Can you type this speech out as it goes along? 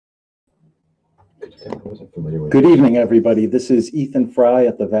Good evening, everybody. This is Ethan Fry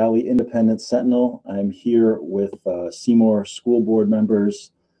at the Valley Independent Sentinel. I'm here with Seymour School Board members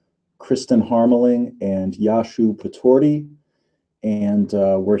Kristen Harmeling and Yashu Patorti. And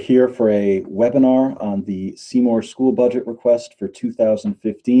we're here for a webinar on the Seymour School Budget Request for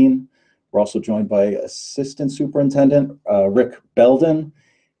 2015. We're also joined by Assistant Superintendent Rick Belden.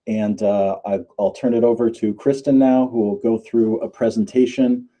 And I'll turn it over to Kristen now, who will go through a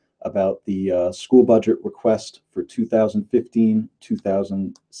presentation about the school budget request for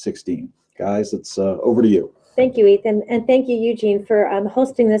 2015-2016. Guys, it's over to you. Thank you, Ethan, and thank you, Eugene, for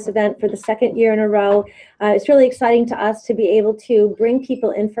hosting this event for the second year in a row. It's really exciting to us to be able to bring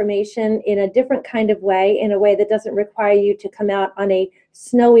people information in a different kind of way, in a way that doesn't require you to come out on a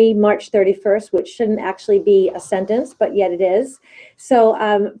snowy March 31st, which shouldn't actually be a sentence, but yet it is. So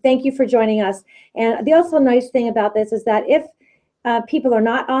thank you for joining us. And the also nice thing about this is that if people are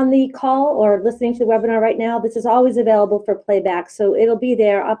not on the call or listening to the webinar right now, this is always available for playback. So it'll be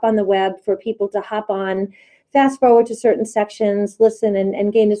there up on the web for people to hop on, fast forward to certain sections, listen,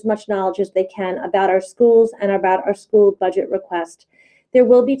 and gain as much knowledge as they can about our schools and about our school budget request. There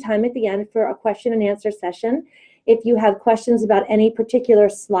will be time at the end for a question and answer session. If you have questions about any particular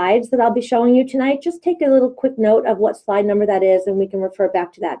slides that I'll be showing you tonight, just take a little quick note of what slide number that is, and we can refer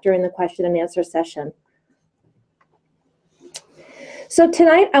back to that during the question and answer session. So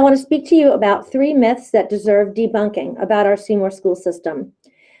tonight, I want to speak to you about 3 myths that deserve debunking about our Seymour school system.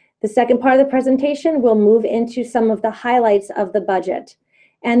 The second part of the presentation, we'll move into some of the highlights of the budget.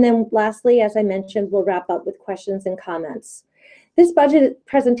 And then lastly, as I mentioned, we'll wrap up with questions and comments. This budget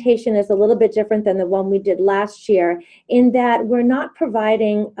presentation is a little bit different than the one we did last year in that we're not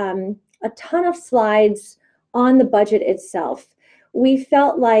providing a ton of slides on the budget itself. We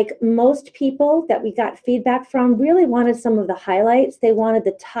felt like most people that we got feedback from really wanted some of the highlights. They wanted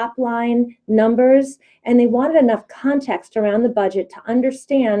the top line numbers, and they wanted enough context around the budget to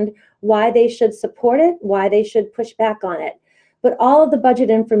understand why they should support it, why they should push back on it. But all of the budget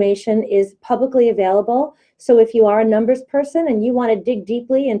information is publicly available. So if you are a numbers person and you want to dig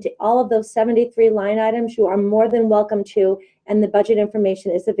deeply into all of those 73 line items, you are more than welcome to. And the budget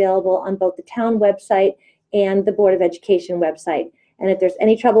information is available on both the town website and the Board of Education website. And if there's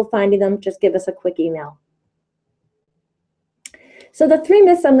any trouble finding them, just give us a quick email. So the 3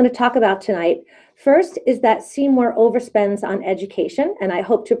 myths I'm going to talk about tonight. First is that Seymour overspends on education, and I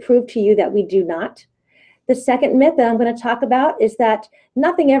hope to prove to you that we do not. The second myth that I'm going to talk about is that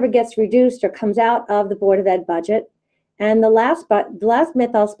nothing ever gets reduced or comes out of the Board of Ed budget. And the last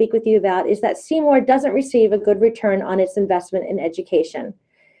myth I'll speak with you about is that Seymour doesn't receive a good return on its investment in education.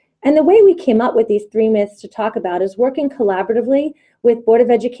 And the way we came up with these 3 myths to talk about is working collaboratively with Board of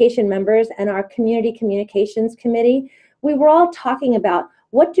Education members and our Community Communications Committee. We were all talking about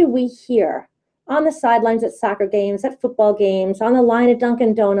what do we hear on the sidelines at soccer games, at football games, on the line at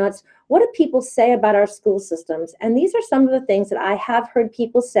Dunkin' Donuts. What do people say about our school systems? And these are some of the things that I have heard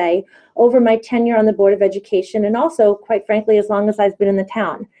people say over my tenure on the Board of Education, and also, quite frankly, as long as I've been in the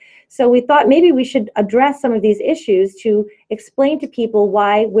town. So we thought maybe we should address some of these issues to explain to people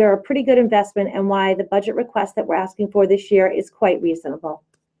why we're a pretty good investment and why the budget request that we're asking for this year is quite reasonable.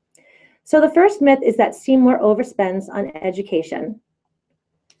 So the first myth is that Seymour overspends on education.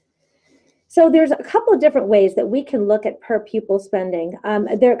 So there's a couple of different ways that we can look at per pupil spending.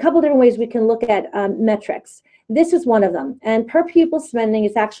 There are a couple of different ways we can look at metrics. This is one of them. And per pupil spending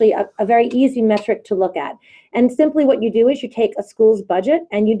is actually a very easy metric to look at. And simply what you do is you take a school's budget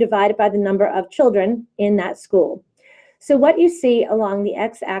and you divide it by the number of children in that school. So what you see along the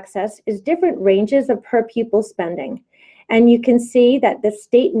x-axis is different ranges of per pupil spending. And you can see that the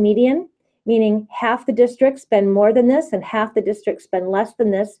state median, meaning half the districts spend more than this and half the districts spend less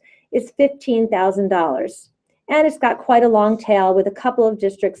than this, is $15,000. And it's got quite a long tail with a couple of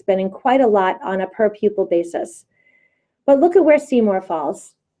districts spending quite a lot on a per pupil basis. But look at where Seymour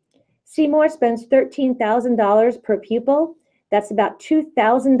falls. Seymour spends $13,000 per pupil. That's about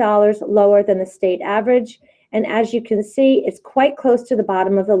 $2,000 lower than the state average. And as you can see, it's quite close to the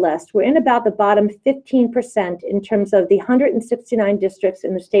bottom of the list. We're in about the bottom 15% in terms of the 169 districts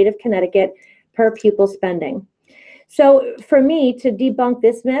in the state of Connecticut per pupil spending. So for me to debunk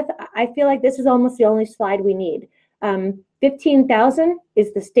this myth, I feel like this is almost the only slide we need. 15,000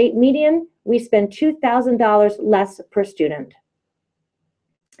 is the state median. We spend $2,000 less per student.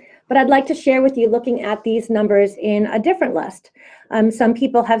 But I'd like to share with you looking at these numbers in a different list. Some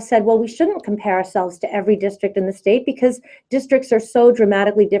people have said, well, we shouldn't compare ourselves to every district in the state because districts are so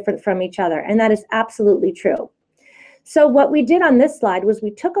dramatically different from each other, and that is absolutely true. So what we did on this slide was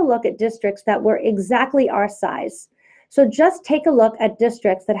we took a look at districts that were exactly our size. So just take a look at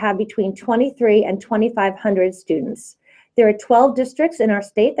districts that have between 23 and 2,500 students. There are 12 districts in our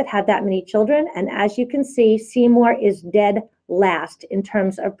state that have that many children, and as you can see, Seymour is dead last in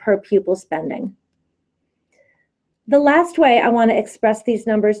terms of per pupil spending. The last way I want to express these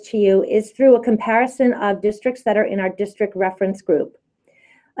numbers to you is through a comparison of districts that are in our district reference group.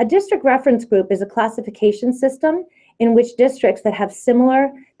 A district reference group is a classification system in which districts that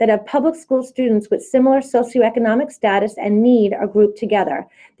have public school students with similar socioeconomic status and need are grouped together.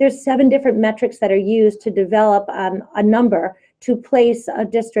 There's 7 different metrics that are used to develop a number to place a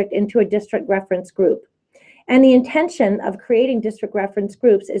district into a district reference group. And the intention of creating district reference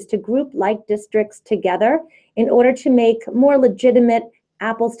groups is to group like districts together in order to make more legitimate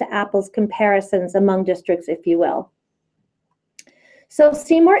apples to apples comparisons among districts, if you will. So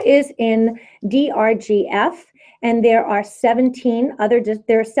Seymour is in DRGF, and there are 17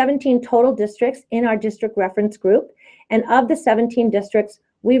 total districts in our district reference group. And of the 17 districts,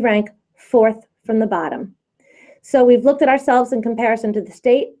 we rank 4th from the bottom. So we've looked at ourselves in comparison to the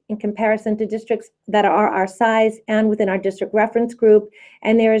state, in comparison to districts that are our size and within our district reference group.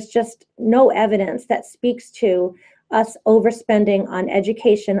 And there is just no evidence that speaks to us overspending on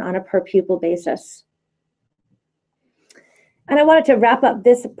education on a per pupil basis. And I wanted to wrap up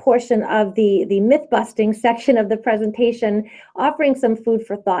this portion of the myth-busting section of the presentation, offering some food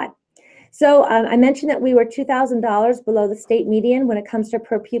for thought. So I mentioned that we were $2,000 below the state median when it comes to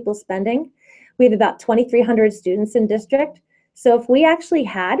per pupil spending. We have about 2,300 students in district. So if we actually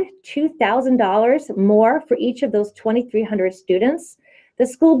had $2,000 more for each of those 2,300 students, the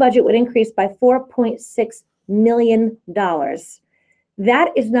school budget would increase by $4.6 million.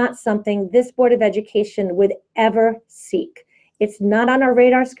 That is not something this Board of Education would ever seek. It's not on our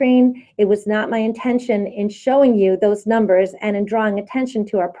radar screen. It was not my intention in showing you those numbers and in drawing attention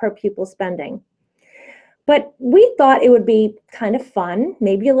to our per pupil spending. But we thought it would be kind of fun,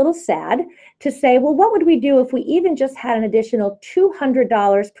 maybe a little sad, to say, well, what would we do if we even just had an additional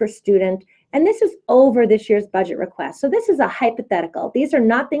 $200 per student? And this is over this year's budget request. So this is a hypothetical. These are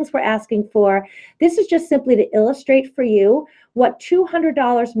not things we're asking for. This is just simply to illustrate for you what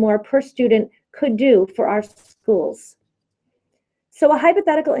 $200 more per student could do for our schools. So a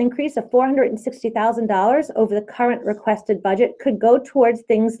hypothetical increase of $460,000 over the current requested budget could go towards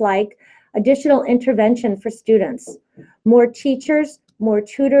things like additional intervention for students, more teachers, more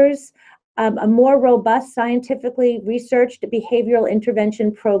tutors, a more robust scientifically researched behavioral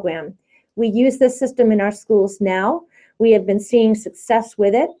intervention program. We use this system in our schools now. We have been seeing success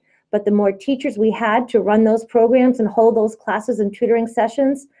with it, but the more teachers we had to run those programs and hold those classes and tutoring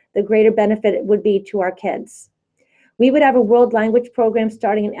sessions, the greater benefit it would be to our kids. We would have a world language program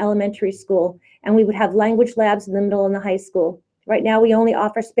starting in elementary school, and we would have language labs in the middle and the high school. Right now, we only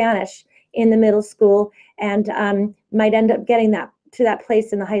offer Spanish in the middle school and might end up getting that to that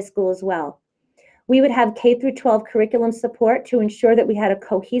place in the high school as well. We would have K through 12 curriculum support to ensure that we had a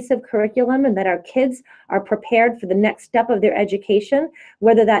cohesive curriculum and that our kids are prepared for the next step of their education,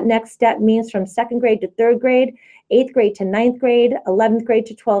 whether that next step means from 2nd grade to 3rd grade, 8th grade to 9th grade, 11th grade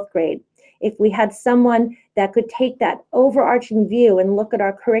to 12th grade. If we had someone that could take that overarching view and look at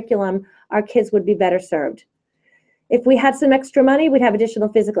our curriculum, our kids would be better served. If we had some extra money, we'd have additional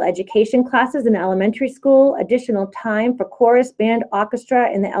physical education classes in elementary school, additional time for chorus, band,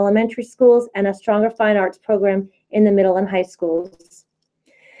 orchestra in the elementary schools, and a stronger fine arts program in the middle and high schools.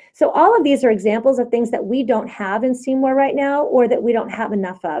 So all of these are examples of things that we don't have in Seymour right now, or that we don't have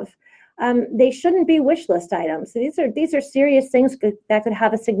enough of. They shouldn't be wish list items. So these are serious things that could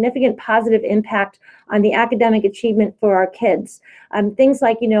have a significant positive impact on the academic achievement for our kids. Things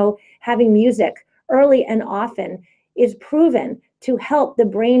like, having music early and often is proven to help the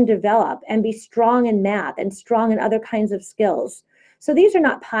brain develop and be strong in math and strong in other kinds of skills. So these are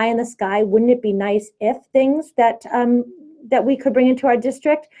not pie in the sky, wouldn't it be nice if things that we could bring into our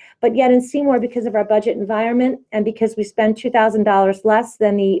district, but yet in Seymour, because of our budget environment and because we spend $2,000 less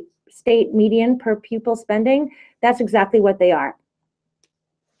than the state median per pupil spending, that's exactly what they are.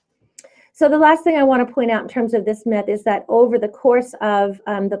 So the last thing I want to point out in terms of this myth is that over the course of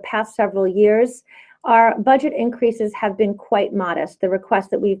the past several years, our budget increases have been quite modest, the requests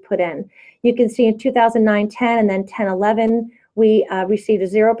that we've put in. You can see in 2009-10 and then 10-11, we received a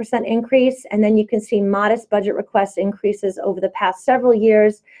 0% increase, and then you can see modest budget request increases over the past several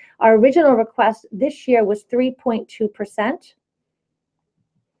years. Our original request this year was 3.2%.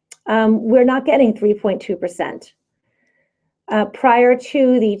 We're not getting 3.2%. Prior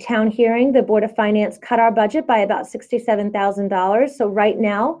to the town hearing, the Board of Finance cut our budget by about $67,000. So right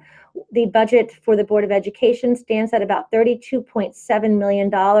now, the budget for the Board of Education stands at about $32.7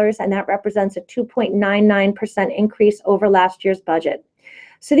 million, and that represents a 2.99% increase over last year's budget.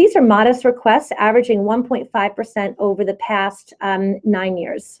 So these are modest requests, averaging 1.5% over the past 9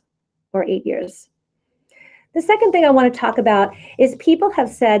 years or 8 years. The second thing I want to talk about is people have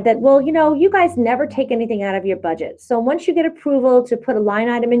said that, well, you know, you guys never take anything out of your budget. So once you get approval to put a line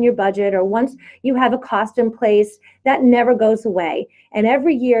item in your budget, or once you have a cost in place, that never goes away. And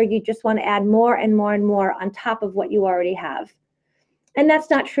every year you just want to add more and more and more on top of what you already have. And that's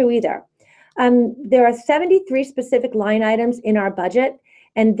not true either. There are 73 specific line items in our budget.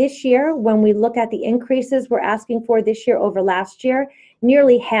 And this year, when we look at the increases we're asking for this year over last year,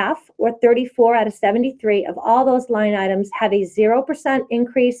 nearly half, or 34 out of 73 of all those line items have a 0%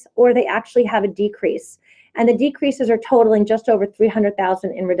 increase, or they actually have a decrease. And the decreases are totaling just over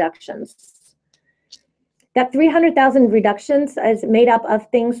 300,000 in reductions. That 300,000 reductions is made up of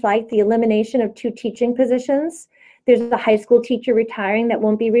things like the elimination of 2 teaching positions. There's a high school teacher retiring that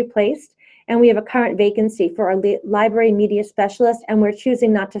won't be replaced. And we have a current vacancy for our library media specialist, and we're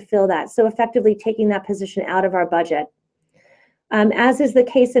choosing not to fill that. So effectively taking that position out of our budget. As is the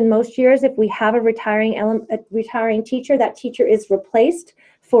case in most years, if we have a retiring teacher, that teacher is replaced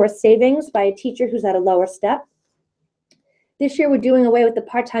for savings by a teacher who's at a lower step. This year, we're doing away with the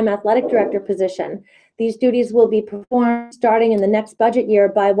part-time athletic director position. These duties will be performed starting in the next budget year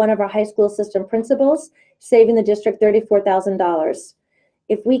by one of our high school system principals, saving the district $34,000.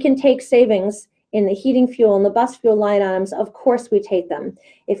 If we can take savings in the heating fuel and the bus fuel line items, of course we take them.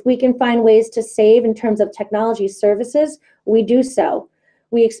 If we can find ways to save in terms of technology services, we do so.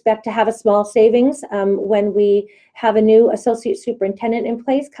 We expect to have a small savings when we have a new associate superintendent in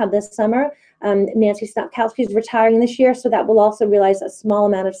place come this summer. Nancy Snopkowski is retiring this year, so that will also realize a small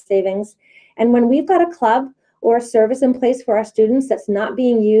amount of savings. And when we've got a club or a service in place for our students that's not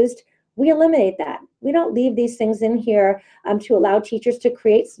being used, we eliminate that. We don't leave these things in here to allow teachers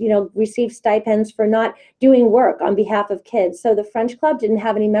to receive stipends for not doing work on behalf of kids. So the French Club didn't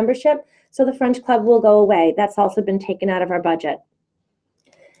have any membership, so the French Club will go away. That's also been taken out of our budget.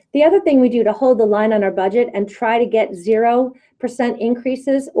 The other thing we do to hold the line on our budget and try to get 0%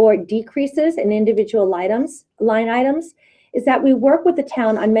 increases or decreases in individual line items is that we work with the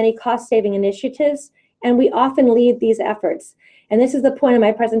town on many cost-saving initiatives, and we often lead these efforts. And this is the point of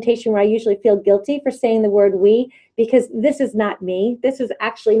my presentation where I usually feel guilty for saying the word we, because this is not me. This is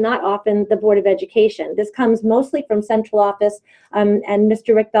actually not often the Board of Education. This comes mostly from central office, and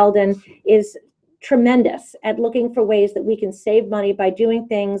Mr. Rick Belden is tremendous at looking for ways that we can save money by doing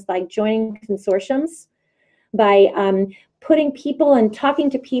things like joining consortiums, by putting people and talking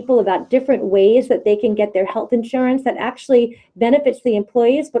to people about different ways that they can get their health insurance that actually benefits the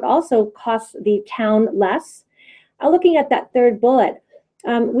employees, but also costs the town less. Looking at that third bullet,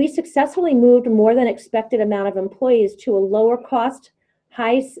 we successfully moved more than expected amount of employees to a lower cost,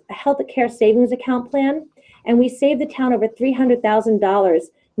 high health care savings account plan, and we saved the town over $300,000,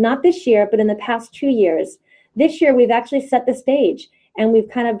 not this year, but in the past 2 years. This year, we've actually set the stage, and we've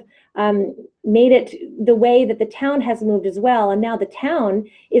kind of made it the way that the town has moved as well. And now the town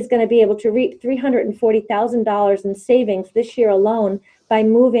is going to be able to reap $340,000 in savings this year alone by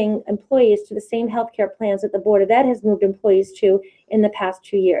moving employees to the same healthcare plans that the Board of Ed has moved employees to in the past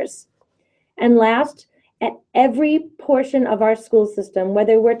 2 years. And last, at every portion of our school system,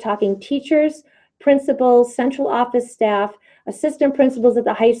 whether we're talking teachers, principals, central office staff, assistant principals at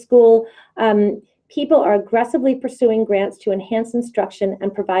the high school, people are aggressively pursuing grants to enhance instruction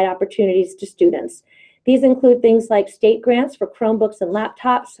and provide opportunities to students. These include things like state grants for Chromebooks and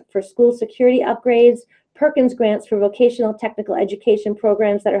laptops, for school security upgrades, Perkins grants for vocational technical education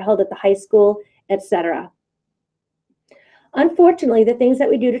programs that are held at the high school, etc. Unfortunately, the things that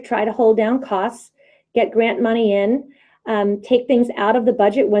we do to try to hold down costs, get grant money in, take things out of the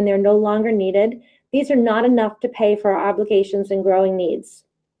budget when they're no longer needed, these are not enough to pay for our obligations and growing needs.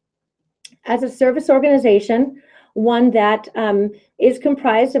 As a service organization, one that is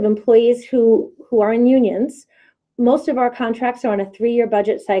comprised of employees who are in unions, most of our contracts are on a 3-year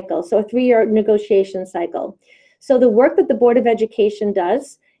budget cycle, so a 3-year negotiation cycle. So the work that the Board of Education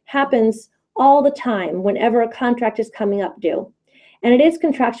does happens all the time whenever a contract is coming up due. And it is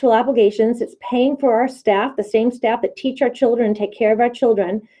contractual obligations. It's paying for our staff, the same staff that teach our children and take care of our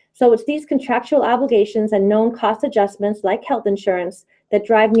children. So it's these contractual obligations and known cost adjustments like health insurance that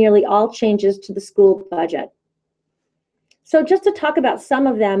drive nearly all changes to the school budget. So just to talk about some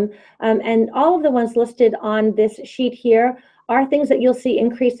of them, and all of the ones listed on this sheet here are things that you'll see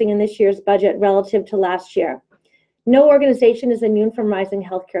increasing in this year's budget relative to last year. No organization is immune from rising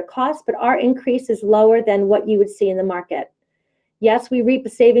healthcare costs, but our increase is lower than what you would see in the market. Yes, we reap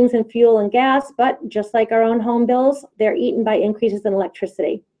savings in fuel and gas, but just like our own home bills, they're eaten by increases in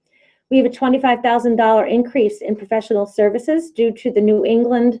electricity. We have a $25,000 increase in professional services due to the New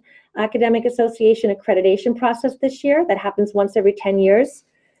England Academic Association accreditation process this year. That happens once every 10 years.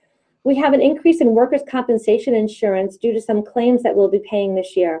 We have an increase in workers' compensation insurance due to some claims that we'll be paying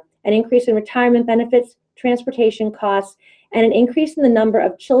this year, an increase in retirement benefits, transportation costs, and an increase in the number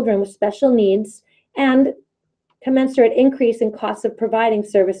of children with special needs, and commensurate increase in costs of providing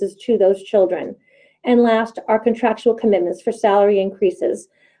services to those children. And last, our contractual commitments for salary increases.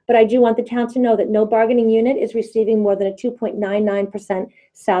 But I do want the town to know that no bargaining unit is receiving more than a 2.99%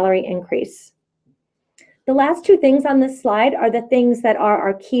 salary increase. The last two things on this slide are the things that are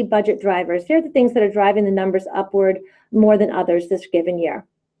our key budget drivers. They're the things that are driving the numbers upward more than others this given year.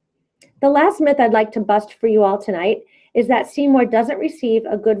 The last myth I'd like to bust for you all tonight is that Seymour doesn't receive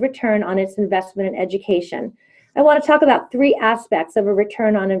a good return on its investment in education. I want to talk about three aspects of a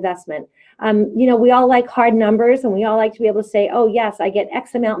return on investment. We all like hard numbers, and we all like to be able to say, oh yes, I get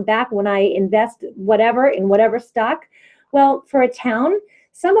X amount back when I invest whatever in whatever stock. Well, for a town,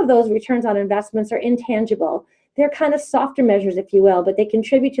 some of those returns on investments are intangible. They're kind of softer measures, if you will, but they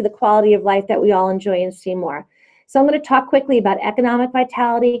contribute to the quality of life that we all enjoy in Seymour. So I'm going to talk quickly about economic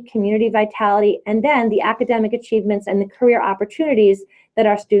vitality, community vitality, and then the academic achievements and the career opportunities that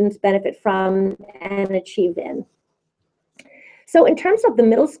our students benefit from and achieve in. So in terms of the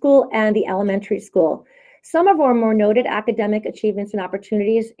middle school and the elementary school, some of our more noted academic achievements and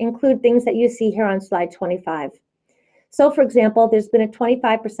opportunities include things that you see here on slide 25. So for example, there's been a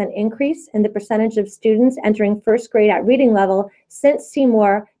 25% increase in the percentage of students entering first grade at reading level since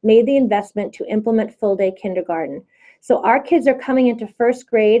Seymour made the investment to implement full-day kindergarten. So our kids are coming into first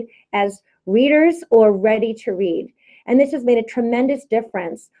grade as readers or ready to read. And this has made a tremendous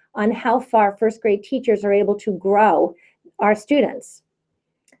difference on how far first grade teachers are able to grow our students.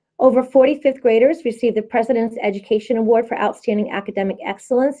 Over 40 fifth graders receive the President's Education Award for Outstanding Academic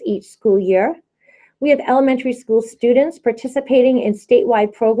Excellence each school year. We have elementary school students participating in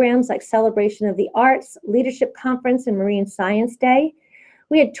statewide programs like Celebration of the Arts, Leadership Conference, and Marine Science Day.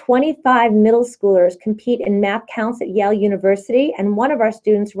 We had 25 middle schoolers compete in math counts at Yale University, and one of our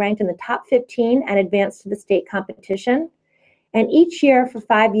students ranked in the top 15 and advanced to the state competition. And each year for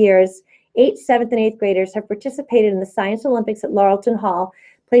 5 years, 8th, 7th, and 8th graders have participated in the Science Olympics at Laurelton Hall,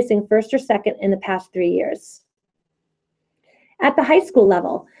 placing first or second in the past 3 years. At the high school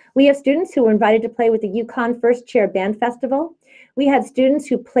level, we have students who were invited to play with the Yukon First Chair Band Festival. We had students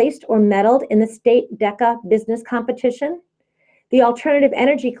who placed or medaled in the state DECA business competition. The Alternative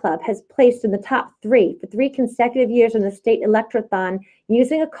Energy Club has placed in the top 3 for 3 consecutive years in the state electrothon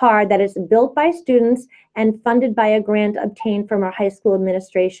using a car that is built by students and funded by a grant obtained from our high school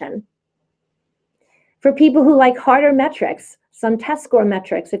administration. For people who like harder metrics, some test score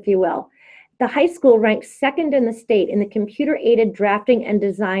metrics, if you will, the high school ranked second in the state in the computer-aided drafting and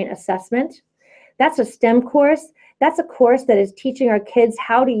design assessment. That's a STEM course. That's a course that is teaching our kids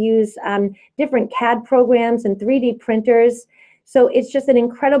how to use different CAD programs and 3D printers. So it's just an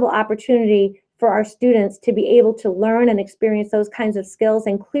incredible opportunity for our students to be able to learn and experience those kinds of skills.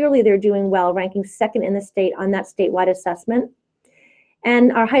 And clearly they're doing well, ranking second in the state on that statewide assessment.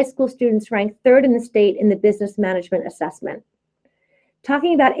 And our high school students ranked third in the state in the business management assessment.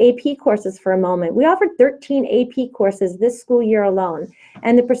 Talking about AP courses for a moment, we offered 13 AP courses this school year alone.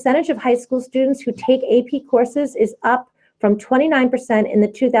 And the percentage of high school students who take AP courses is up from 29% in the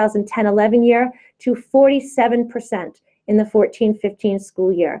 2010-11 year to 47% in the 14-15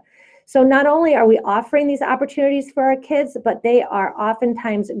 school year. So not only are we offering these opportunities for our kids, but they are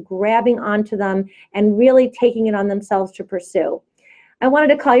oftentimes grabbing onto them and really taking it on themselves to pursue. I wanted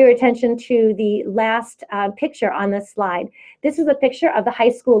to call your attention to the last picture on this slide. This is a picture of the high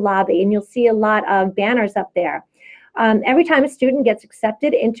school lobby, and you'll see a lot of banners up there. Every time a student gets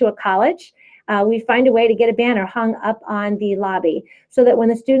accepted into a college, we find a way to get a banner hung up on the lobby so that when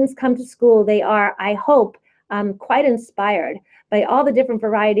the students come to school, they are, I hope, quite inspired by all the different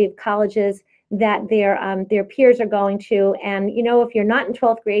variety of colleges that their peers are going to. And if you're not in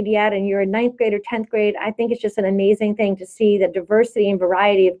 12th grade yet and you're in 9th grade or 10th grade, I think it's just an amazing thing to see the diversity and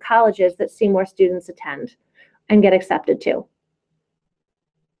variety of colleges that Seymour students attend and get accepted to.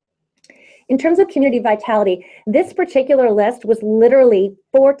 In terms of community vitality, this particular list was literally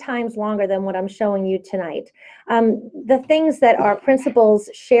 4 times longer than what I'm showing you tonight. The things that our principals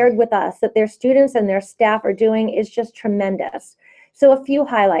shared with us that their students and their staff are doing is just tremendous. So a few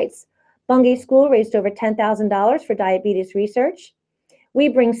highlights. Bungay School raised over $10,000 for diabetes research. We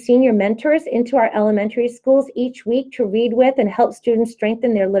bring senior mentors into our elementary schools each week to read with and help students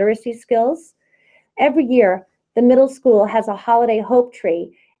strengthen their literacy skills. Every year, the middle school has a holiday hope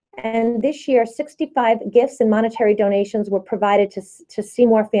tree, and this year 65 gifts and monetary donations were provided to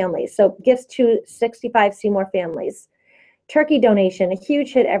Seymour families. So gifts to 65 Seymour families. Turkey donation, a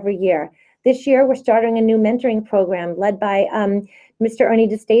huge hit every year. This year, we're starting a new mentoring program led by Mr. Ernie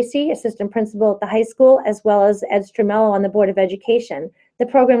DeStacy, assistant principal at the high school, as well as Ed Stramello on the Board of Education. The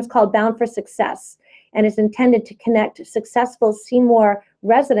program is called Bound for Success, and is intended to connect successful Seymour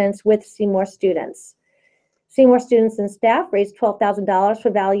residents with Seymour students. Seymour students and staff raised $12,000 for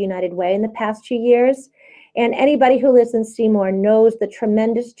Valley United Way in the past 2 years. And anybody who lives in Seymour knows the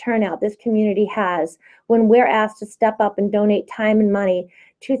tremendous turnout this community has when we're asked to step up and donate time and money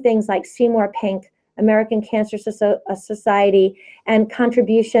to things like Seymour Pink, American Cancer Society, and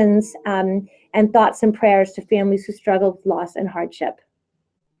contributions and thoughts and prayers to families who struggle with loss and hardship.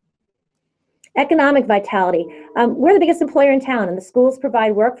 Economic vitality. We're the biggest employer in town, and the schools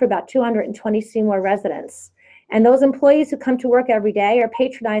provide work for about 220 Seymour residents. And those employees who come to work every day are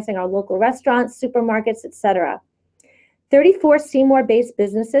patronizing our local restaurants, supermarkets, etc. 34 Seymour-based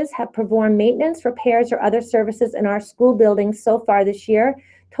businesses have performed maintenance, repairs, or other services in our school buildings so far this year,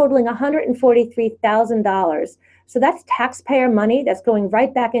 totaling $143,000. So that's taxpayer money that's going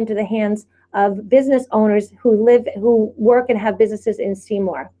right back into the hands of business owners who work and have businesses in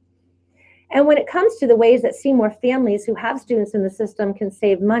Seymour. And when it comes to the ways that Seymour families who have students in the system can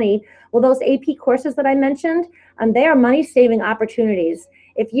save money, well, those AP courses that I mentioned, they are money-saving opportunities.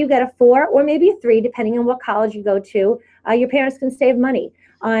 If you get a 4 or maybe a 3, depending on what college you go to, your parents can save money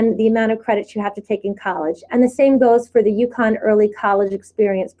on the amount of credits you have to take in college. And the same goes for the UConn Early College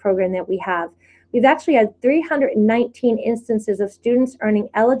Experience program that we have. We've actually had 319 instances of students earning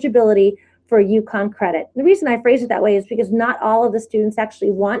eligibility for UConn credit. The reason I phrase it that way is because not all of the students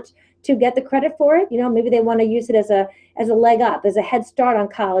actually want to get the credit for it. You know, maybe they want to use it as a leg up, as a head start on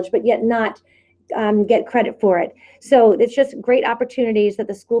college, but yet not get credit for it. So it's just great opportunities that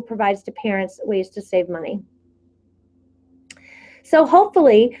the school provides to parents, ways to save money. So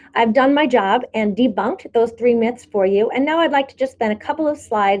hopefully I've done my job and debunked those 3 myths for you. And now I'd like to just spend a couple of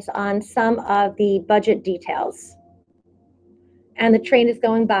slides on some of the budget details. And the train is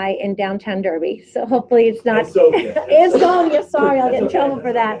going by in downtown Derby, so hopefully it's not. It's Sonia. Sorry, I'll get in trouble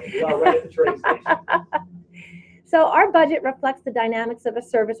for that. Right at the train station. So our budget reflects the dynamics of a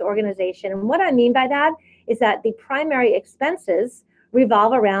service organization. And what I mean by that is that the primary expenses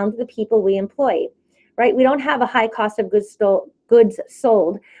revolve around the people we employ, right? We don't have a high cost of goods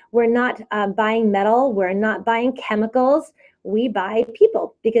sold. We're not buying metal. We're not buying chemicals. We buy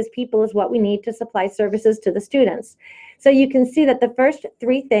people, because people is what we need to supply services to the students. So you can see that the first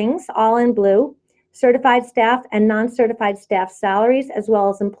 3 things, all in blue, certified staff and non-certified staff salaries, as well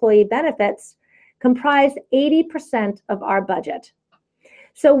as employee benefits, comprise 80% of our budget.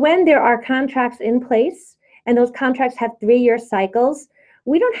 So when there are contracts in place, and those contracts have 3-year cycles,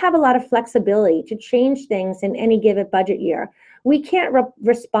 we don't have a lot of flexibility to change things in any given budget year. We can't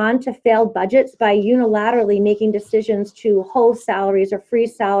respond to failed budgets by unilaterally making decisions to hold salaries or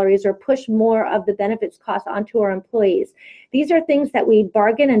freeze salaries or push more of the benefits costs onto our employees. These are things that we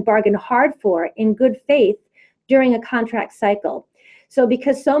bargain and bargain hard for in good faith during a contract cycle. So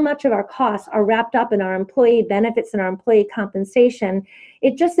because so much of our costs are wrapped up in our employee benefits and our employee compensation,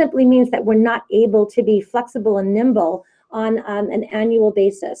 it just simply means that we're not able to be flexible and nimble on an annual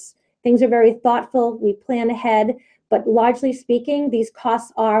basis. Things are very thoughtful, we plan ahead, but largely speaking, these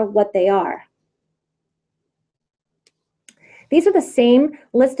costs are what they are. These are the same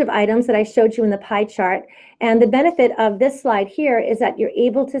list of items that I showed you in the pie chart. And the benefit of this slide here is that you're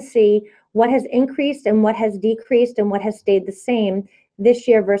able to see what has increased and what has decreased and what has stayed the same this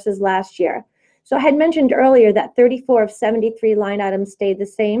year versus last year. So I had mentioned earlier that 34 of 73 line items stayed the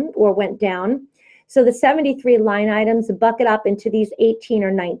same or went down. So the 73 line items bucket up into these 18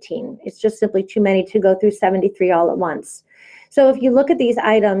 or 19. It's just simply too many to go through 73 all at once. So if you look at these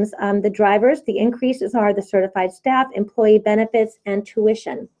items, the drivers, the increases are the certified staff, employee benefits, and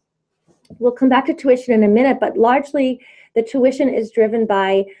tuition. We'll come back to tuition in a minute, but largely the tuition is driven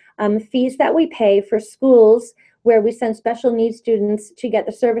by fees that we pay for schools where we send special needs students to get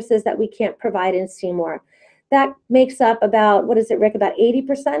the services that we can't provide in Seymour. That makes up about, what is it, Rick, about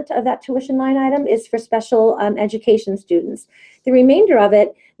 80% of that tuition line item is for special education students. The remainder of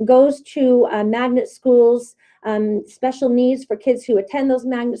it goes to magnet schools, special needs for kids who attend those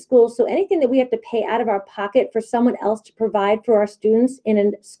magnet schools. So anything that we have to pay out of our pocket for someone else to provide for our students in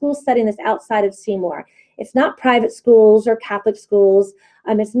a school setting that's outside of Seymour. It's not private schools or Catholic schools.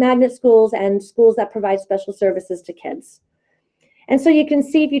 It's magnet schools and schools that provide special services to kids. And so you can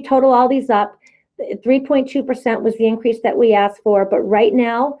see if you total all these up, 3.2% was the increase that we asked for, but right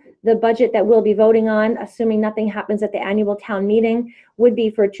now, the budget that we'll be voting on, assuming nothing happens at the annual town meeting, would be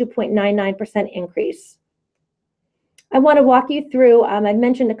for a 2.99% increase. I want to walk you through, I've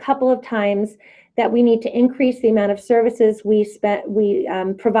mentioned a couple of times that we need to increase the amount of services we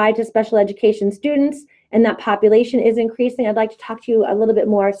provide to special education students, and that population is increasing. I'd like to talk to you a little bit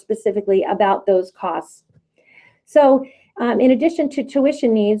more specifically about those costs. So in addition to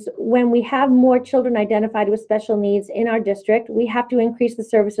tuition needs, when we have more children identified with special needs in our district, we have to increase the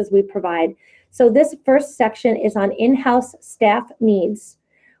services we provide. So this first section is on in-house staff needs.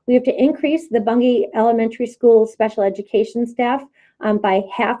 We have to increase the Bungay Elementary School special education staff by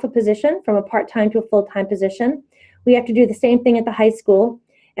half a position, from a part-time to a full-time position. We have to do the same thing at the high school,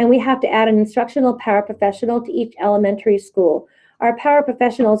 and we have to add an instructional paraprofessional to each elementary school. Our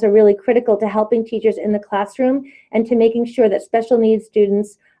paraprofessionals are really critical to helping teachers in the classroom and to making sure that special needs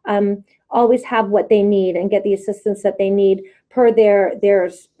students always have what they need and get the assistance that they need per their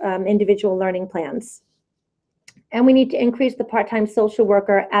individual learning plans. And we need to increase the part-time social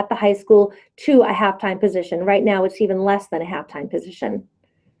worker at the high school to a half-time position. Right now, it's even less than a half-time position.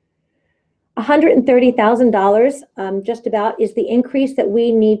 $130,000 just about is the increase that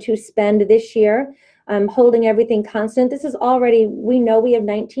we need to spend this year, holding everything constant. This is already, we know we have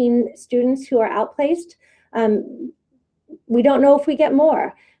 19 students who are outplaced. We don't know if we get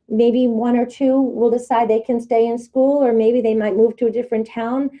more. Maybe one or two will decide they can stay in school, or maybe they might move to a different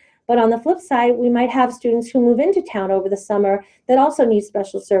town. But on the flip side, we might have students who move into town over the summer that also need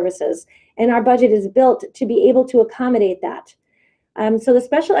special services. And our budget is built to be able to accommodate that. So the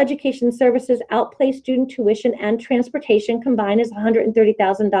special education services outplaced student tuition and transportation combined is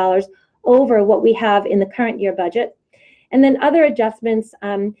 $130,000 over what we have in the current year budget. And then other adjustments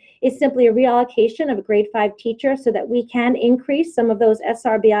is simply a reallocation of a grade 5 teacher so that we can increase some of those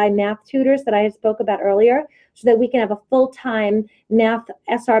SRBI math tutors that I spoke about earlier, so that we can have a full-time math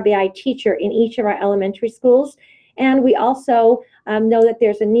SRBI teacher in each of our elementary schools. And we also know that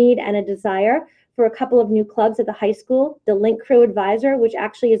there's a need and a desire for a couple of new clubs at the high school. The Link Crew Advisor, which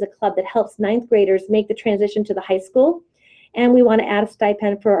actually is a club that helps 9th graders make the transition to the high school. And we want to add a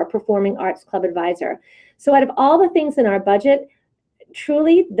stipend for our Performing Arts Club Advisor. So out of all the things in our budget,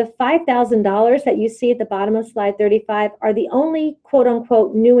 truly the $5,000 that you see at the bottom of slide 35 are the only quote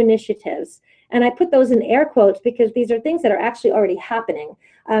unquote new initiatives. And I put those in air quotes because these are things that are actually already happening.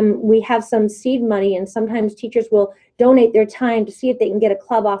 We have some seed money, and sometimes teachers will donate their time to see if they can get a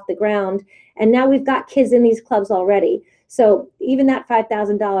club off the ground. And now we've got kids in these clubs already. So even that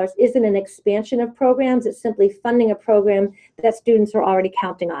 $5,000 isn't an expansion of programs, it's simply funding a program that students are already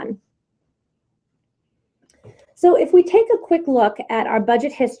counting on. So if we take a quick look at our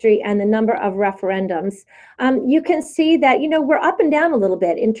budget history and the number of referendums, you can see that, we're up and down a little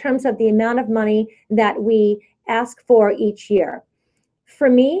bit in terms of the amount of money that we ask for each year. For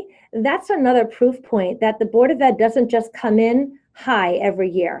me, that's another proof point that the Board of Ed doesn't just come in high every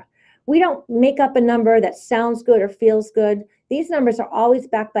year. We don't make up a number that sounds good or feels good. These numbers are always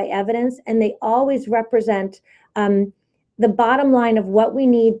backed by evidence, and they always represent the bottom line of what we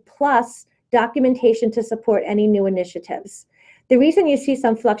need, plus documentation to support any new initiatives. The reason you see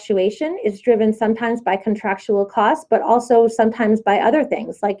some fluctuation is driven sometimes by contractual costs, but also sometimes by other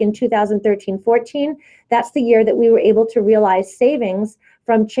things. Like in 2013-14, that's the year that we were able to realize savings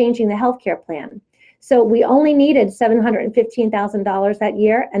from changing the healthcare plan. So we only needed $715,000 that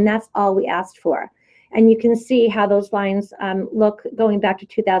year, and that's all we asked for. And you can see how those lines look going back to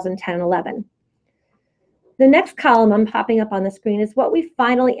 2010-11. The next column I'm popping up on the screen is what we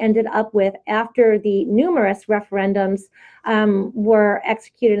finally ended up with after the numerous referendums were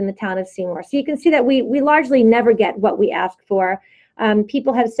executed in the town of Seymour. So you can see that we largely never get what we ask for.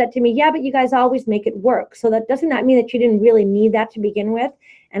 People have said to me, yeah, but you guys always make it work. So doesn't that mean that you didn't really need that to begin with?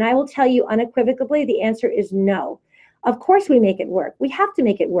 And I will tell you unequivocally, the answer is no. Of course we make it work. We have to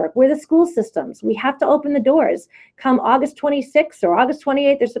make it work. We're the school systems. We have to open the doors come August 26th or August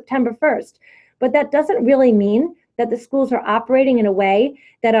 28th or September 1st. But that doesn't really mean that the schools are operating in a way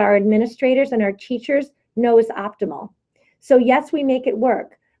that our administrators and our teachers know is optimal. So yes, we make it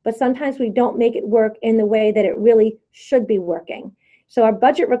work, but sometimes we don't make it work in the way that it really should be working. So our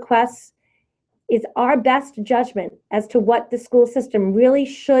budget requests is our best judgment as to what the school system really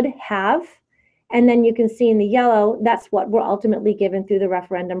should have. And then you can see in the yellow, that's what we're ultimately given through the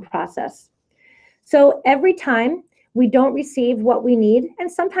referendum process. So every time we don't receive what we need, and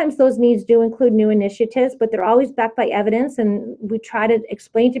sometimes those needs do include new initiatives, but they're always backed by evidence, and we try to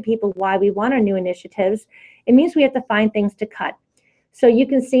explain to people why we want our new initiatives. It means we have to find things to cut. So you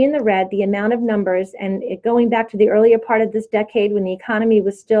can see in the red the amount of numbers, and going back to the earlier part of this decade when the economy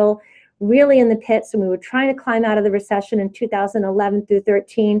was still really in the pits and we were trying to climb out of the recession in 2011 through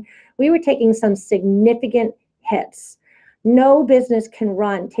 13, we were taking some significant hits. No business can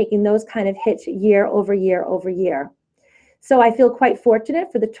run taking those kind of hits year over year over year. So I feel quite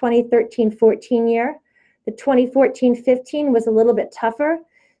fortunate for the 2013-14 year. The 2014-15 was a little bit tougher.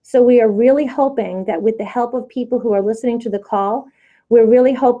 So we are really hoping that with the help of people who are listening to the call, we're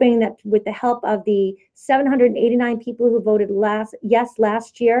really hoping that with the help of the 789 people who voted yes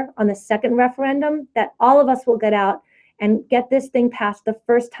last year on the second referendum, that all of us will get out and get this thing passed the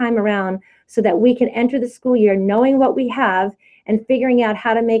first time around so that we can enter the school year knowing what we have and figuring out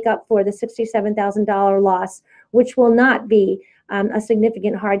how to make up for the $67,000 loss, which will not be a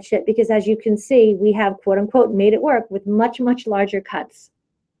significant hardship because, as you can see, we have, quote unquote, made it work with much, much larger cuts.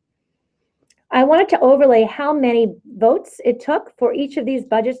 I wanted to overlay how many votes it took for each of these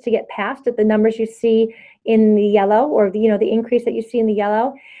budgets to get passed at the numbers you see in the yellow, or the increase that you see in the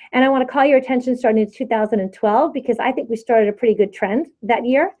yellow. And I want to call your attention starting in 2012 because I think we started a pretty good trend that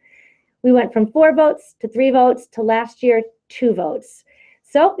year. We went from 4 votes to 3 votes to last year 2 votes.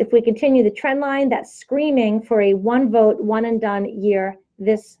 So if we continue the trend line, that's screaming for a 1 vote, one and done year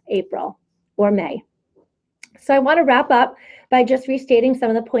this April or May. So I want to wrap up by just restating some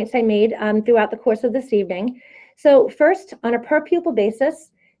of the points I made throughout the course of this evening. So first, on a per pupil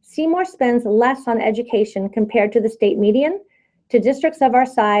basis, Seymour spends less on education compared to the state median, to districts of our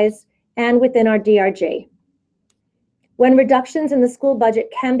size, and within our DRG. When reductions in the school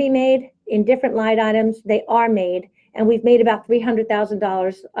budget can be made in different line items, they are made, and we've made about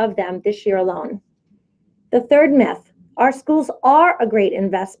 $300,000 of them this year alone. The third myth: our schools are a great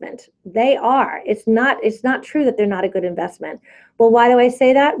investment. They are. It's not true that they're not a good investment. Well, why do I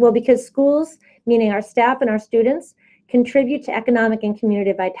say that? Well, because schools, meaning our staff and our students, contribute to economic and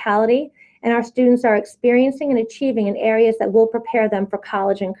community vitality, and our students are experiencing and achieving in areas that will prepare them for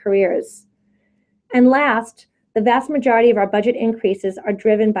college and careers. And last, the vast majority of our budget increases are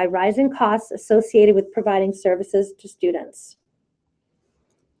driven by rising costs associated with providing services to students.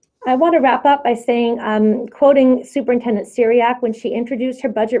 I want to wrap up by saying, quoting Superintendent Syriac when she introduced her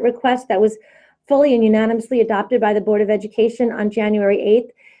budget request that was fully and unanimously adopted by the Board of Education on January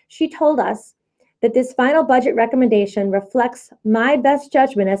 8th, she told us that this final budget recommendation reflects my best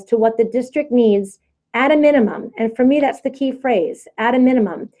judgment as to what the district needs at a minimum, and for me that's the key phrase, at a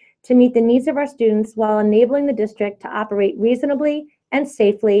minimum, to meet the needs of our students while enabling the district to operate reasonably and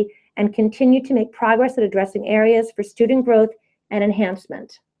safely and continue to make progress at addressing areas for student growth and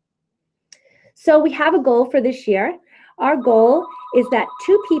enhancement. So we have a goal for this year. Our goal is that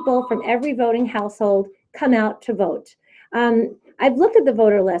 2 people from every voting household come out to vote. I've looked at the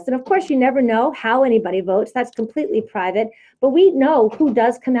voter list, and of course you never know how anybody votes. That's completely private, but we know who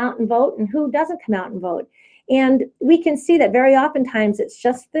does come out and vote and who doesn't come out and vote. And we can see that very oftentimes it's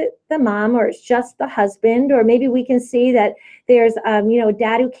just the mom, or it's just the husband, or maybe we can see that there's a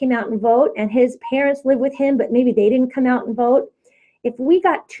dad who came out and vote and his parents live with him, but maybe they didn't come out and vote. If we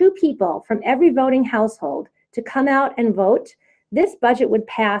got 2 people from every voting household to come out and vote, this budget would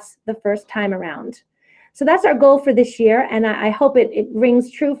pass the first time around. So that's our goal for this year, and I hope it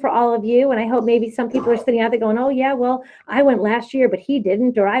rings true for all of you, and I hope maybe some people are sitting out there going, oh yeah, well, I went last year, but he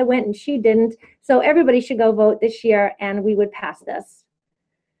didn't, or I went and she didn't. So everybody should go vote this year, and we would pass this.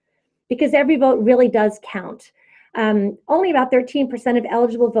 Because every vote really does count. Only about 13% of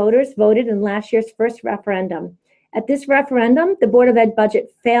eligible voters voted in last year's first referendum. At this referendum, the Board of Ed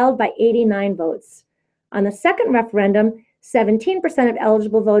budget failed by 89 votes. On the second referendum, 17% of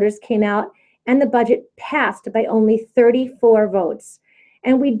eligible voters came out, and the budget passed by only 34 votes.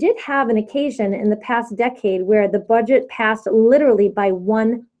 And we did have an occasion in the past decade where the budget passed literally by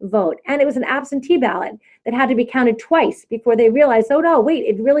 1 vote. And it was an absentee ballot that had to be counted twice before they realized, oh no, wait,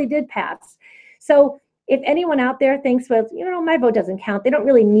 it really did pass. So if anyone out there thinks, well, my vote doesn't count, they don't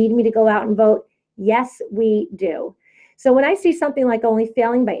really need me to go out and vote. Yes, we do. So when I see something like only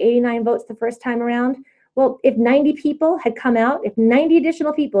failing by 89 votes the first time around, well, if 90 people had come out, if 90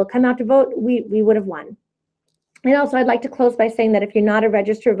 additional people had come out to vote, we would have won. And also, I'd like to close by saying that if you're not a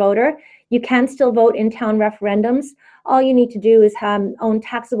registered voter, you can still vote in town referendums. All you need to do is own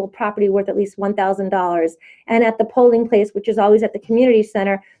taxable property worth at least $1,000. And at the polling place, which is always at the community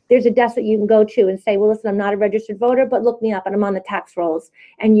center, there's a desk that you can go to and say, well, listen, I'm not a registered voter, but look me up and I'm on the tax rolls,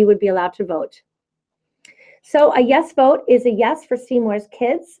 and you would be allowed to vote. So a yes vote is a yes for Seymour's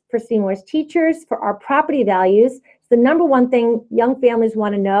kids, for Seymour's teachers, for our property values. The number one thing young families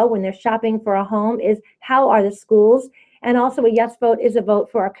want to know when they're shopping for a home is how are the schools? And also a yes vote is a vote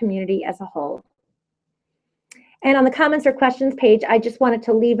for our community as a whole. And on the comments or questions page, I just wanted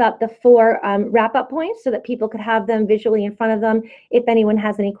to leave up the 4 wrap-up points so that people could have them visually in front of them if anyone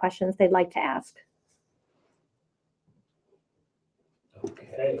has any questions they'd like to ask.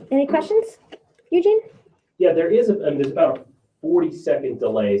 Okay. Any questions, Eugene? Yeah, there is there's about a 40-second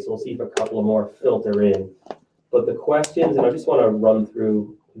delay, so we'll see if a couple of more filter in. But the questions, and I just want to run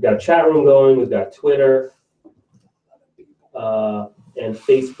through, we've got a chat room going, we've got Twitter and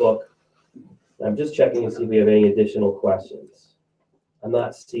Facebook. I'm just checking to see if we have any additional questions. I'm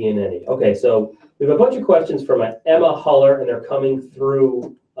not seeing any. Okay, so we have a bunch of questions from Emma Huller, and they're coming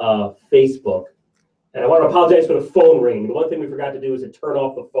through Facebook. And I want to apologize for the phone ringing. The one thing we forgot to do is to turn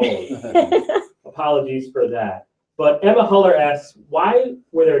off the phone. Apologies for that. But Emma Huller asks, why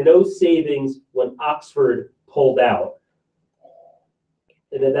were there no savings when Oxford pulled out?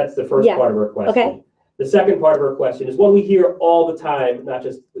 And then that's the first part of her question. Okay. The second part of her question is one we hear all the time, not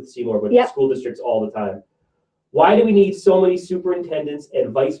just with Seymour, but school districts all the time. Why do we need so many superintendents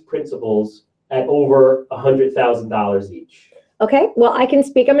and vice principals at over $100,000 each? Okay, well, I can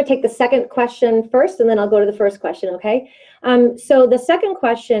speak. I'm going to take the second question first, and then I'll go to the first question, okay? So the second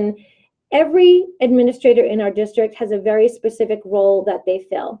question, every administrator in our district has a very specific role that they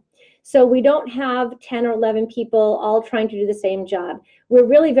fill. So we don't have 10 or 11 people all trying to do the same job. We're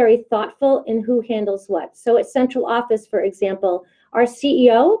really very thoughtful in who handles what. So at central office, for example, our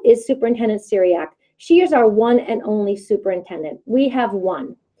CEO is Superintendent Syriac. She is our one and only superintendent. We have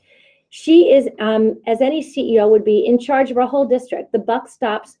one. She is, as any CEO would be, in charge of our whole district. The buck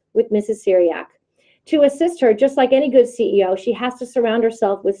stops with Mrs. Syriac. To assist her, just like any good CEO, she has to surround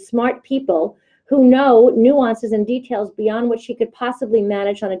herself with smart people who know nuances and details beyond what she could possibly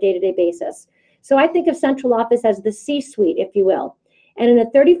manage on a day-to-day basis. So I think of central office as the C-suite, if you will. And in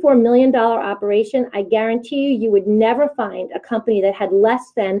a $34 million operation, I guarantee you would never find a company that had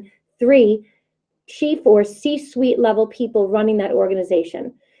less than 3 chief or C-suite level people running that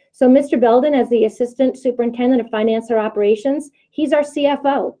organization. So Mr. Belden, as the Assistant Superintendent of Finance or Operations, he's our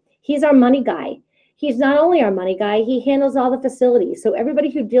CFO. He's our money guy. He's not only our money guy, he handles all the facilities. So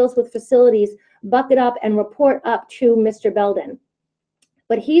everybody who deals with facilities bucket up and report up to Mr. Belden.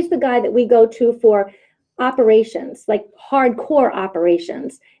 But he's the guy that we go to for operations, like hardcore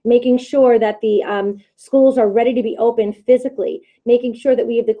operations, making sure that the schools are ready to be open physically, making sure that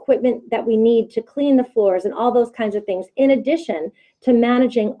we have the equipment that we need to clean the floors and all those kinds of things, in addition to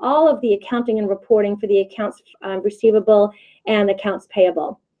managing all of the accounting and reporting for the accounts receivable and accounts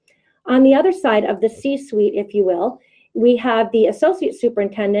payable. On the other side of the C-suite, if you will, we have the Associate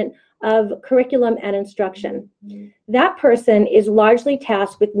Superintendent of Curriculum and Instruction. That person is largely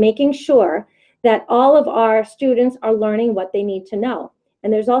tasked with making sure that all of our students are learning what they need to know.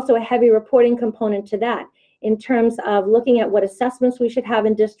 And there's also a heavy reporting component to that in terms of looking at what assessments we should have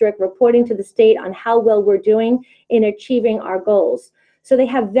in district, reporting to the state on how well we're doing in achieving our goals. So they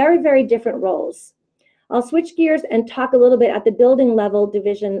have very, very different roles. I'll switch gears and talk a little bit at the building level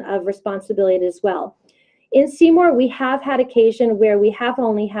division of responsibility as well. In Seymour, we have had occasion where we have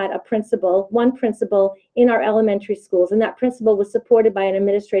only had a principal, one principal in our elementary schools, and that principal was supported by an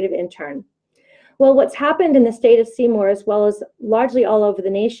administrative intern. Well, what's happened in the state of Seymour, as well as largely all over the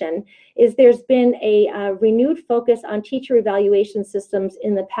nation, is there's been a renewed focus on teacher evaluation systems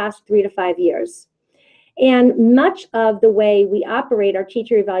in the past 3 to 5 years. And much of the way we operate our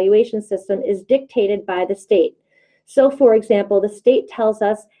teacher evaluation system is dictated by the state. So, for example, the state tells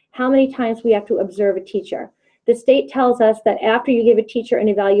us how many times we have to observe a teacher. The state tells us that after you give a teacher an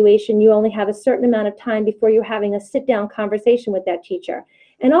evaluation, you only have a certain amount of time before you're having a sit-down conversation with that teacher.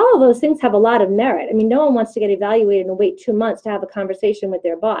 And all of those things have a lot of merit. I mean, no one wants to get evaluated and wait 2 months to have a conversation with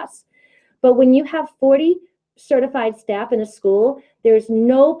their boss. But when you have 40 certified staff in a school, there's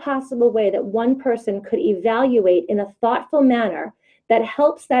no possible way that one person could evaluate in a thoughtful manner that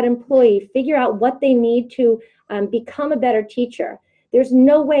helps that employee figure out what they need to become a better teacher. There's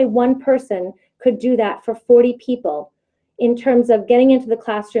no way one person could do that for 40 people in terms of getting into the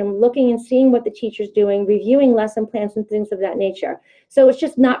classroom, looking and seeing what the teacher's doing, reviewing lesson plans and things of that nature. So it's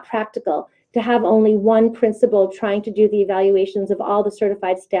just not practical to have only one principal trying to do the evaluations of all the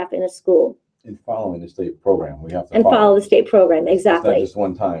certified staff in a school. And following the state program, we have to follow the state program, exactly. It's not just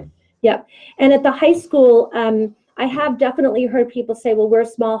one time. Yep. And at the high school, I have definitely heard people say, well, we're a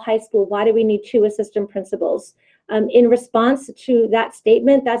small high school. Why do we need 2 assistant principals? In response to that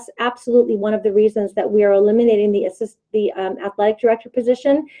statement, that's absolutely one of the reasons that we are eliminating the athletic director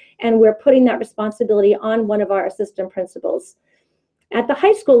position, and we're putting that responsibility on one of our assistant principals. At the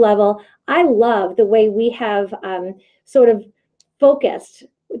high school level, I love the way we have sort of focused.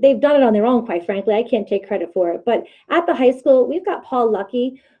 They've done it on their own, quite frankly. I can't take credit for it. But at the high school, we've got Paul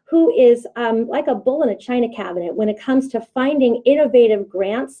Lucky, who is like a bull in a china cabinet when it comes to finding innovative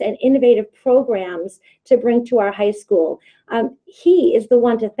grants and innovative programs to bring to our high school. He is the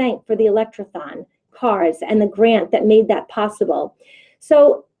one to thank for the Electrothon cars and the grant that made that possible.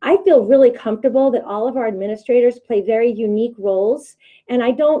 So I feel really comfortable that all of our administrators play very unique roles, and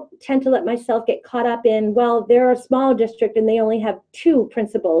I don't tend to let myself get caught up in, well, they're a small district and they only have 2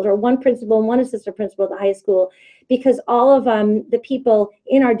 principals or 1 principal and 1 assistant principal at the high school, because all of the people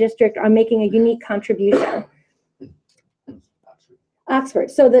in our district are making a unique contribution. Oxford.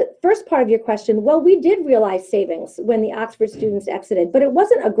 So the first part of your question, well, we did realize savings when the Oxford students exited, but it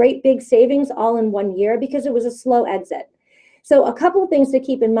wasn't a great big savings all in 1 year because it was a slow exit. So a couple of things to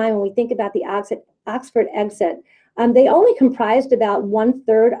keep in mind when we think about the Oxford exit. They only comprised about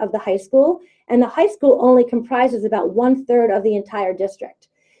 1/3 of the high school, and the high school only comprises about 1/3 of the entire district.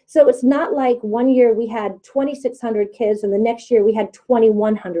 So it's not like 1 year we had 2,600 kids and the next year we had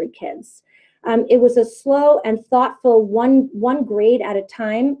 2,100 kids. It was a slow and thoughtful one grade at a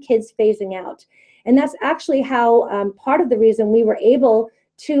time, kids phasing out. And that's actually how part of the reason we were able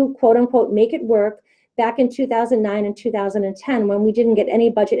to, quote unquote, make it work back in 2009 and 2010 when we didn't get any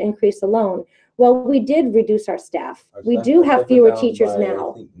budget increase alone. Well, we did reduce our staff. We do have fewer teachers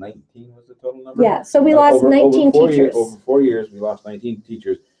now. I think 19 was the total number. Yeah, so we lost 19 teachers. Over 4 years, we lost 19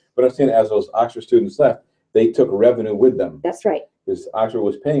 teachers. But I'm saying as those Oxford students left, they took revenue with them. That's right. Because Oxford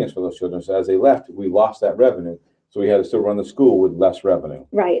was paying us for those children. So as they left, we lost that revenue. So we had to still run the school with less revenue.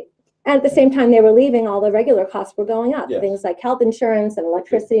 Right. And at the same time they were leaving, all the regular costs were going up. Yes. Things like health insurance and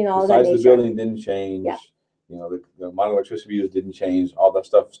electricity and all The of that size of the nature. building didn't change. Yeah. You know, the amount of electricity used didn't change. All that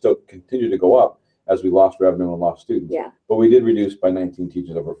stuff still continued to go up as we lost revenue and lost students. Yeah. But we did reduce by 19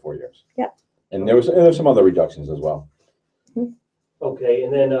 teachers over 4 years. Yeah. And there's some other reductions as well. Okay,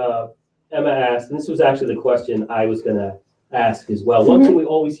 and then Emma asked, and this was actually the question I was going to ask as well. One thing we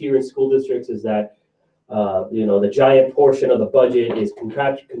always hear in school districts is that the giant portion of the budget is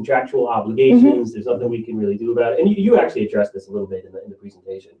contractual obligations. There's nothing we can really do about it. And you actually addressed this a little bit in the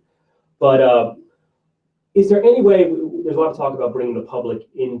presentation. But is there any way, there's a lot of talk about bringing the public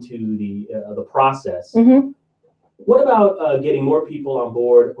into the process. What about getting more people on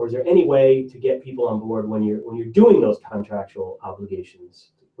board, or is there any way to get people on board when you're doing those contractual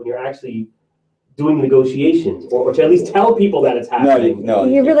obligations, when you're actually doing negotiations, or to at least tell people that it's happening? No,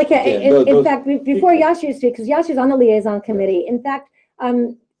 You really can't. Yeah, In fact, before Yashu's too, because Yashu's on the liaison committee. In fact,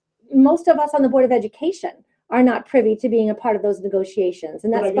 most of us on the Board of Education are not privy to being a part of those negotiations,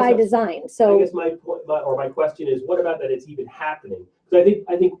 and But I that's guess by that's- design. I So guess my question is, what about that it's even happening? Because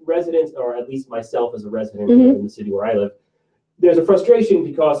I think residents, or at least myself as a resident in the city where I live, there's a frustration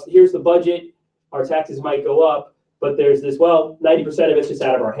because here's the budget, our taxes might go up, but there's this, 90% of it's just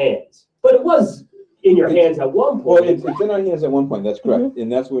out of our hands. But it was in your hands at one Well, point. it's in our hands at one point, that's correct. And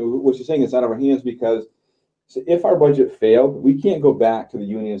that's what you're saying, it's out of our hands because if our budget failed, we can't go back to the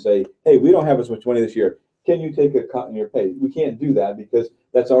union and say, hey, we don't have as much money this year. Can you take a cut in your pay? We can't do that because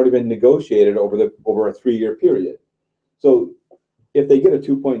that's already been negotiated over a 3-year period. So if they get a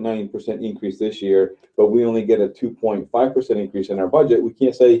 2.9% increase this year, but we only get a 2.5% increase in our budget, we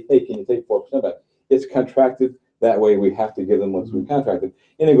can't say, hey, can you take 4% back? It's contracted that way. We have to give them what's been contracted.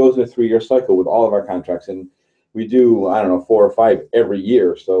 And it goes in a 3-year cycle with all of our contracts. And we do, 4 or 5 every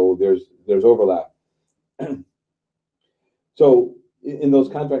year. So there's overlap. So in those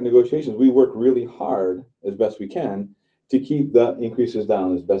contract negotiations, we work really hard as best we can to keep the increases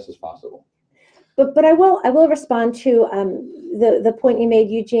down as best as possible. But I will respond to the point you made,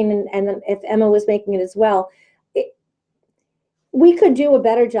 Eugene, and if Emma was making it as well. We could do a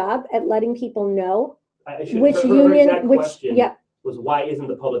better job at letting people know which union, was why isn't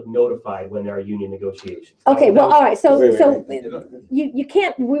the public notified when there are union negotiations? Okay, well, all right. So Wait. you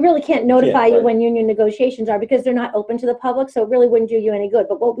can't. We really can't notify you when union negotiations are because they're not open to the public. So it really wouldn't do you any good.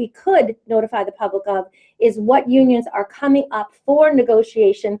 But what we could notify the public of is what unions are coming up for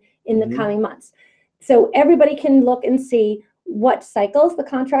negotiation in the coming months. So everybody can look and see what cycles the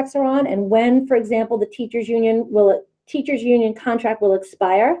contracts are on and when, for example, the teachers union contract will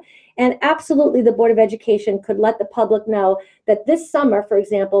expire. And absolutely, the Board of Education could let the public know that this summer, for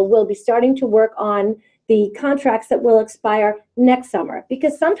example, we'll be starting to work on the contracts that will expire next summer,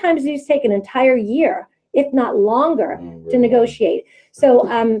 because sometimes these take an entire year, if not longer, to negotiate.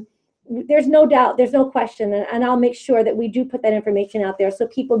 So there's no doubt, there's no question, and I'll make sure that we do put that information out there so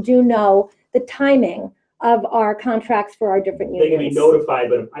people do know the timing of our contracts for our different unions. They can be notified,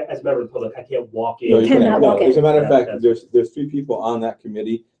 but as a member of the public, I can't walk in. No, you cannot walk in. As a matter of fact, there's 3 people on that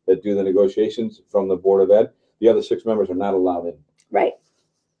committee that do the negotiations from the Board of Ed. The other 6 members are not allowed in. Right.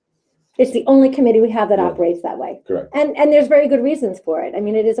 It's the only committee we have that Yeah. operates that way. Correct. And there's very good reasons for it. I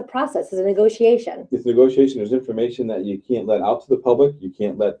mean, it is a process, it's a negotiation. It's negotiation, there's information that you can't let out to the public, you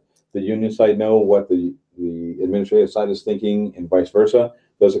can't let the union side know what the administrative side is thinking and vice versa.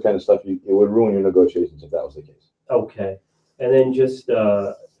 Those are the kind of stuff, it would ruin your negotiations if that was the case. Okay. And then just,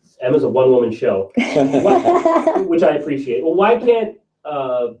 Emma's a one-woman show, which I appreciate. Well, why can't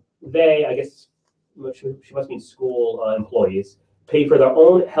they, I guess, she must mean school employees, pay for their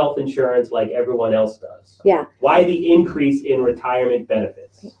own health insurance like everyone else does? Yeah. Why the increase in retirement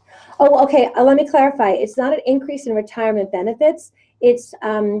benefits? Oh, okay. Let me clarify. It's not an increase in retirement benefits. It's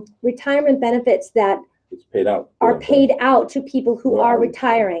retirement benefits that It's paid out. are paid out to people who are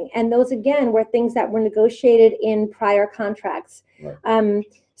retiring. And those, again, were things that were negotiated in prior contracts. Right.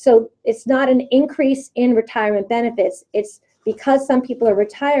 So it's not an increase in retirement benefits. It's because some people are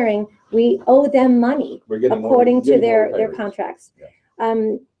retiring, we owe them money according to their contracts. Yeah.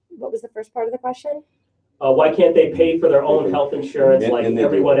 What was the first part of the question? Why can't they pay for their own health insurance like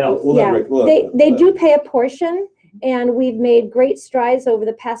everyone else? They do pay a portion, and we've made great strides over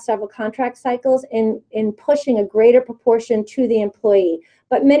the past several contract cycles in pushing a greater proportion to the employee.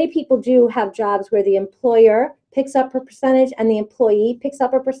 But many people do have jobs where the employer picks up a percentage and the employee picks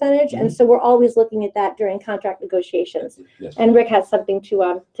up a percentage. And so we're always looking at that during contract negotiations. Yes. And Rick has something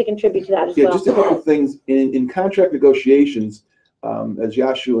to contribute to that as well. Just a couple of things. In contract negotiations, as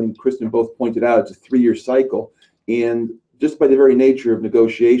Yashu and Kristen both pointed out, it's a 3-year cycle. And just by the very nature of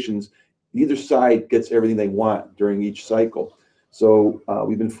negotiations, neither side gets everything they want during each cycle. So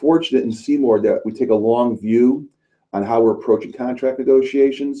we've been fortunate in Seymour that we take a long view on how we're approaching contract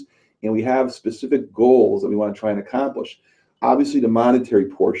negotiations, and we have specific goals that we want to try and accomplish. Obviously, the monetary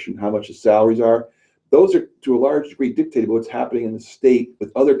portion, how much the salaries are, those are to a large degree dictated by what's happening in the state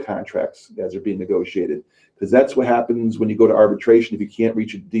with other contracts as they're being negotiated. Because that's what happens when you go to arbitration. If you can't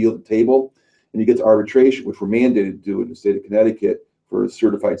reach a deal at the table and you get to arbitration, which we're mandated to do in the state of Connecticut for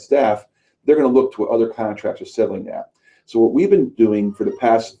certified staff, they're going to look to what other contracts are settling at. So what we've been doing for the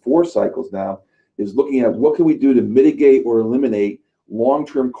past 4 cycles now is looking at what can we do to mitigate or eliminate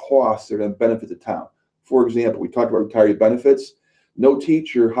long-term costs that are going to benefit the town. For example, we talked about retiree benefits. No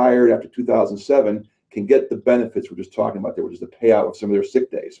teacher hired after 2007 can get the benefits we're just talking about there, which is the payout of some of their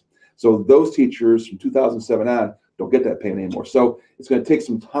sick days. So those teachers from 2007 on don't get that payment anymore. So it's going to take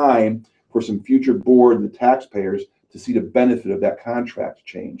some time for some future board and the taxpayers to see the benefit of that contract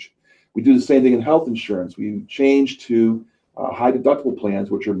change. We do the same thing in health insurance. We changed to high deductible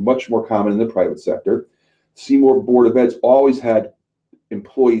plans, which are much more common in the private sector. Seymour Board of Ed's always had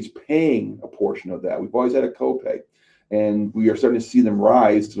employees paying a portion of that. We've always had a copay, and we are starting to see them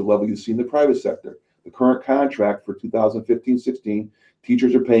rise to the level you see in the private sector. The current contract for 2015-16,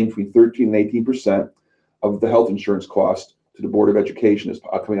 teachers are paying between 13 and 18% of the health insurance cost to the Board of Education is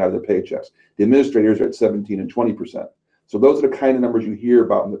coming out of their paychecks. The administrators are at 17 and 20%. So those are the kind of numbers you hear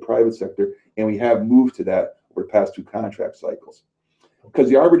about in the private sector, and we have moved to that over the past 2 contract cycles. Because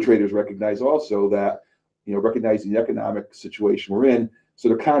the arbitrators recognize also that, recognizing the economic situation we're in, so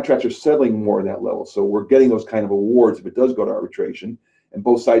the contracts are settling more at that level. So we're getting those kind of awards if it does go to arbitration, and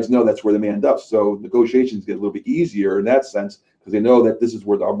both sides know that's where they may end up. So negotiations get a little bit easier in that sense because they know that this is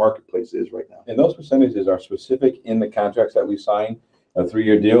where our marketplace is right now. And those percentages are specific in the contracts that we sign, a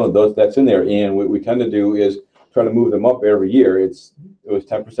 3-year deal, and that's in there. And what we tend to do is try to move them up every year. It was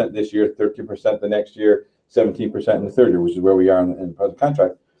 10% this year, 13% the next year, 17% in the third year, which is where we are in the present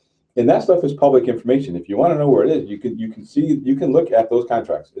contract. And that stuff is public information. If you want to know where it is, you can look at those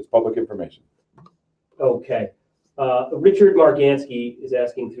contracts. It's public information. Okay. Richard Margansky is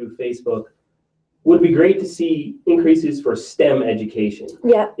asking through Facebook, would it be great to see increases for STEM education?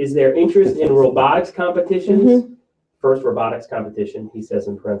 Yeah. Is there interest in robotics competitions? First robotics competition, he says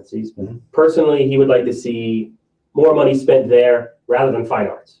in parentheses. Personally, he would like to see more money spent there rather than fine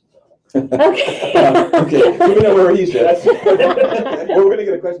arts. Okay. Okay, we know where he's at. We're going to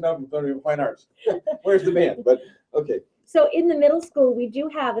get a question out from fine arts. Where's the band? But okay. So in the middle school, we do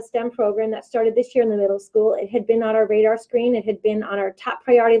have a STEM program that started this year in the middle school. It had been on our radar screen. It had been on our top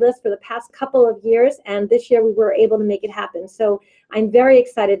priority list for the past couple of years. And this year we were able to make it happen. So I'm very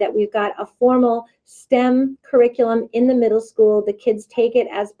excited that we've got a formal STEM curriculum in the middle school. The kids take it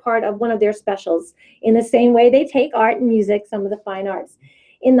as part of one of their specials in the same way they take art and music, some of the fine arts.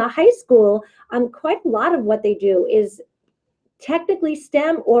 In the high school, quite a lot of what they do is technically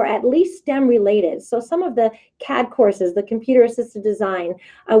STEM or at least STEM related. So some of the CAD courses, the computer assisted design,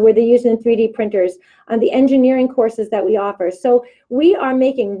 where they're using 3D printers, the engineering courses that we offer. So we are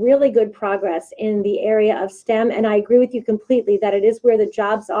making really good progress in the area of STEM, and I agree with you completely that it is where the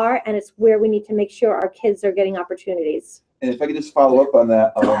jobs are, and it's where we need to make sure our kids are getting opportunities. And if I could just follow up on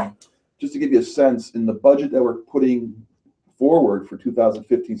that, just to give you a sense, in the budget that we're putting forward for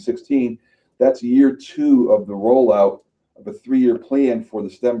 2015-16, that's year 2 of the rollout of a 3-year plan for the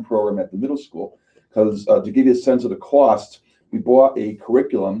STEM program at the middle school. Because to give you a sense of the cost, we bought a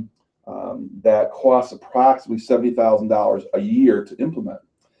curriculum that costs approximately $70,000 a year to implement.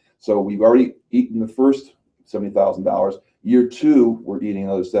 So we've already eaten the first $70,000. Year 2, we're eating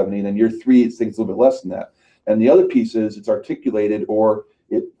another 70, and then year 3, it's a little bit less than that. And the other piece is it's articulated, or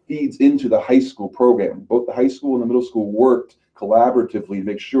it feeds into the high school program. Both the high school and the middle school worked collaboratively to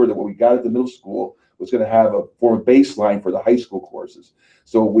make sure that what we got at the middle school was going to have a form of baseline for the high school courses.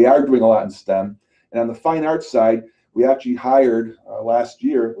 So we are doing a lot in STEM. And on the fine arts side, we actually hired last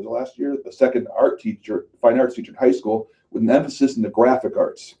year, a second fine arts teacher in high school with an emphasis in the graphic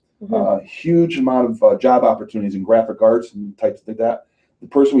arts. Huge amount of job opportunities in graphic arts and types like that. The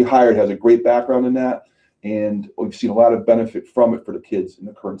person we hired has a great background in that, and we've seen a lot of benefit from it for the kids in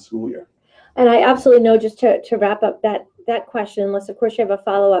the current school year. And I absolutely know, just to wrap up that question, unless of course you have a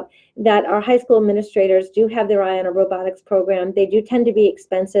follow-up, that our high school administrators do have their eye on a robotics program. They do tend to be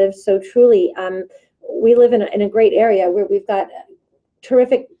expensive. So truly, we live in a great area where we've got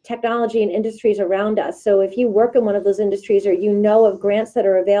terrific technology and industries around us. So if you work in one of those industries, or you know of grants that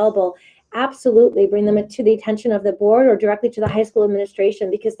are available, absolutely bring them to the attention of the board or directly to the high school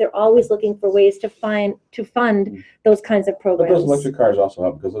administration, because they're always looking for ways to fund those kinds of But programs. those electric cars also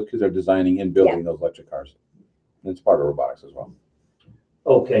help, because those kids are designing and building those electric cars. And it's part of robotics as well.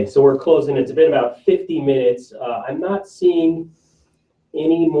 Okay, so we're closing. It's been about 50 minutes. I'm not seeing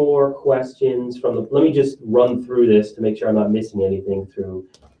any more questions from the, let me just run through this to make sure I'm not missing anything through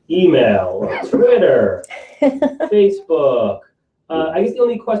email or Twitter, Facebook. I guess the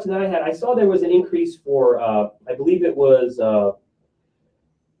only question that I had, I saw there was an increase for, I believe it was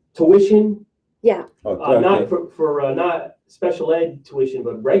tuition. Yeah. Not for not special ed tuition,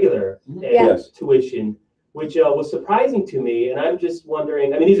 but regular ed tuition, which was surprising to me. And I'm just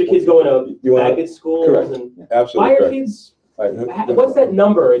wondering, I mean, these are kids going to magnet schools. Correct. And Absolutely why are correct. kids, what's that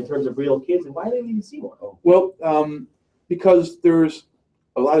number in terms of real kids, and why are they leaving Seymour? Well, because there's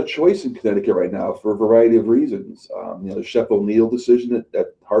a lot of choice in Connecticut right now for a variety of reasons. The Chef O'Neill decision at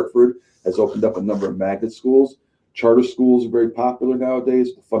Hartford has opened up a number of magnet schools. Charter schools are very popular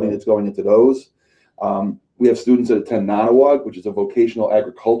nowadays, the funding that's going into those. We have students that attend Nonawag, which is a vocational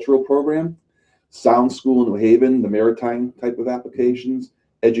agricultural program. Sound School in New Haven, the maritime type of applications.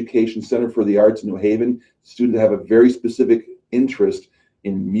 Education Center for the Arts in New Haven. Students have a very specific interest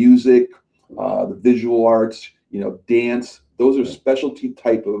in music, the visual arts, dance. Those are specialty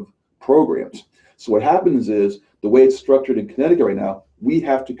type of programs. So what happens is, the way it's structured in Connecticut right now, we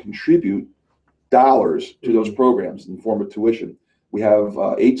have to contribute dollars to those programs in the form of tuition. We have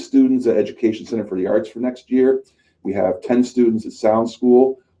 8 students at Education Center for the Arts for next year. We have 10 students at Sound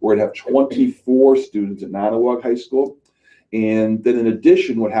School. We're going to have 24 students at Nonawag High School. And then in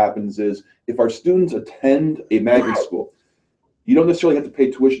addition, what happens is, if our students attend a magnet school, you don't necessarily have to pay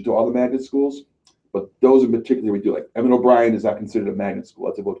tuition to all the magnet schools, but those in particular we do. Like Emmett O'Brien is not considered a magnet school.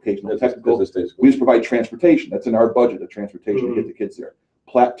 That's a vocational technical. We just provide transportation. That's in our budget, the transportation to get the kids there.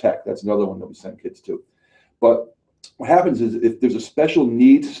 Platt Tech, that's another one that we send kids to. But what happens is, if there's a special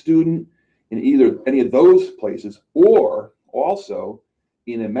needs student in either any of those places, or also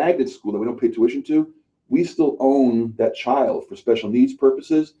in a magnet school that we don't pay tuition to, we still own that child for special needs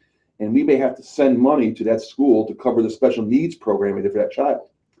purposes, and we may have to send money to that school to cover the special needs program for that child.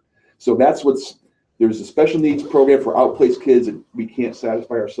 So there's a special needs program for outplaced kids that we can't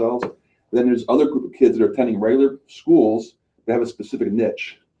satisfy ourselves. Then there's other group of kids that are attending regular schools that have a specific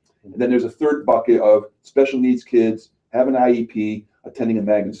niche. And then there's a third bucket of special needs kids, have an IEP, attending a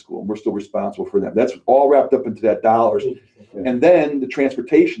magnet school, and we're still responsible for them. That's all wrapped up into that dollars. And then the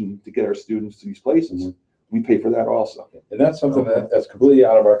transportation to get our students to these places, we pay for that also. And that's something that's completely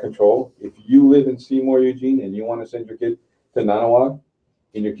out of our control. If you live in Seymour, Eugene, and you want to send your kid to Nonawag,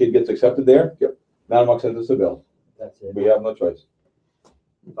 and your kid gets accepted there, Nonawag sends us a bill. That's it. We have no choice.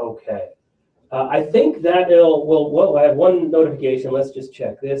 Okay. I think that well, I have one notification. Let's just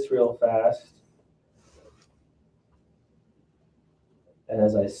check this real fast. And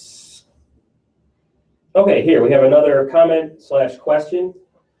okay, here we have another comment / question.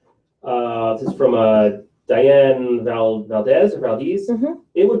 This is from Diane Valdez.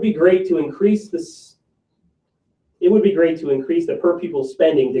 It would be great to increase this. It would be great to increase the per pupil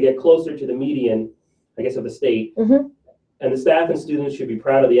spending to get closer to the median, I guess, of the state. And the staff and students should be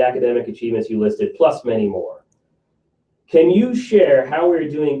proud of the academic achievements you listed, plus many more. Can you share how we're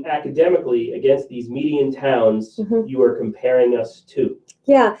doing academically against these median towns you are comparing us to?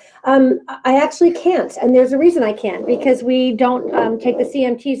 Yeah, I actually can't, and there's a reason I can't, because we don't take the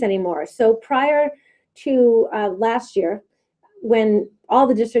CMTs anymore. So prior to last year, when all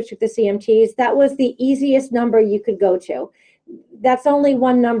the districts took the CMTs, that was the easiest number you could go to. That's only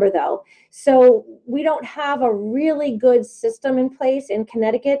one number though. So we don't have a really good system in place in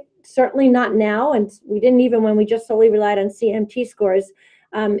Connecticut, certainly not now, and we didn't even when we just solely relied on CMT scores,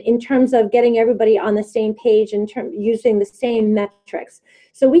 in terms of getting everybody on the same page in using the same metrics.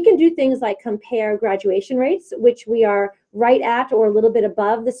 So we can do things like compare graduation rates, which we are right at or a little bit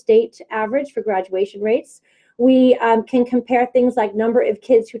above the state average for graduation rates. We can compare things like number of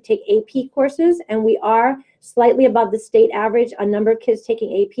kids who take AP courses, and we are slightly above the state average on number of kids taking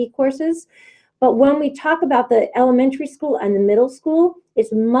AP courses. But when we talk about the elementary school and the middle school,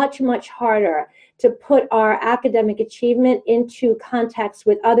 it's much, much harder to put our academic achievement into context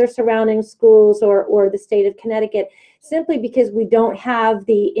with other surrounding schools or the state of Connecticut, simply because we don't have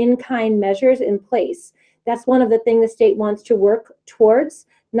the in-kind measures in place. That's one of the things the state wants to work towards,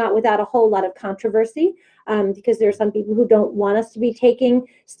 not without a whole lot of controversy, because there are some people who don't want us to be taking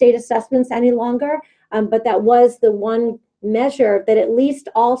state assessments any longer. But that was the one measure that at least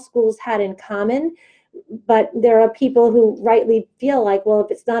all schools had in common. But there are people who rightly feel like, well,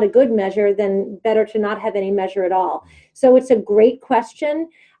 if it's not a good measure, then better to not have any measure at all. So it's a great question.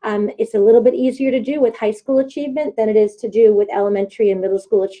 It's a little bit easier to do with high school achievement than it is to do with elementary and middle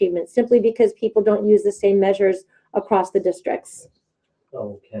school achievement, simply because people don't use the same measures across the districts.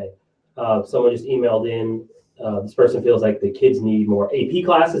 Okay. Someone just emailed in, this person feels like the kids need more AP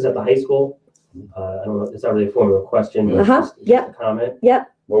classes at the high school. I don't know, it's not really a form of a question, but just a comment.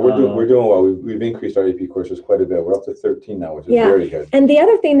 Yep. Well, we're doing well. We've increased our AP courses quite a bit. We're up to 13 now, which is very good. And the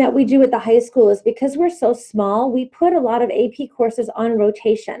other thing that we do at the high school is, because we're so small, we put a lot of AP courses on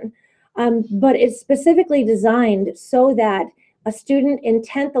rotation, but it's specifically designed so that a student in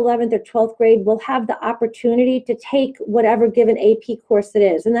 10th, 11th, or 12th grade will have the opportunity to take whatever given AP course it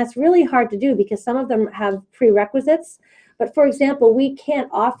is. And that's really hard to do because some of them have prerequisites. But for example, we can't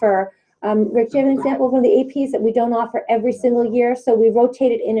offer, Rick, do you have an example of one of the APs that we don't offer every single year? So we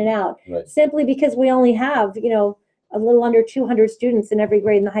rotate it in and out, simply because we only have, a little under 200 students in every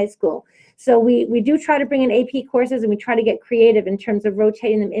grade in the high school. So we do try to bring in AP courses, and we try to get creative in terms of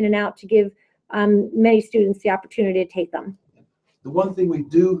rotating them in and out to give many students the opportunity to take them. The one thing we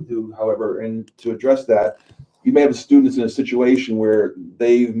do, however, and to address that, you may have students in a situation where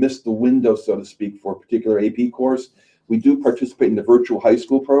they've missed the window, so to speak, for a particular AP course. We do participate in the virtual high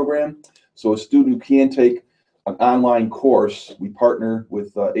school program. So a student can take an online course. We partner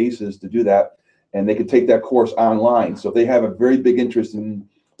with ACES to do that, and they can take that course online. So if they have a very big interest in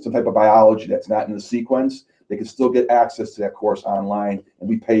some type of biology that's not in the sequence, they can still get access to that course online, and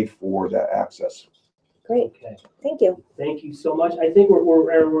we pay for that access. Great. Okay. Thank you. Thank you so much. I think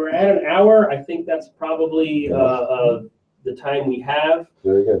we're at an hour. I think that's probably the time we have.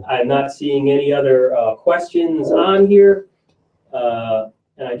 Very good. I'm not seeing any other questions on here.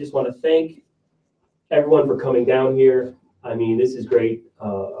 And I just want to thank everyone for coming down here. I mean, this is great.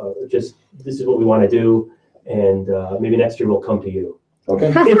 This is what we want to do. And maybe next year we'll come to you.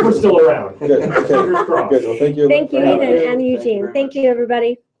 Okay. If we're still around. Good. Okay. Fingers crossed. Good. Well, thank you. Thank you, Ethan and Eugene. Thank you,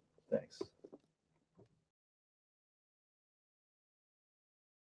 everybody. Thanks.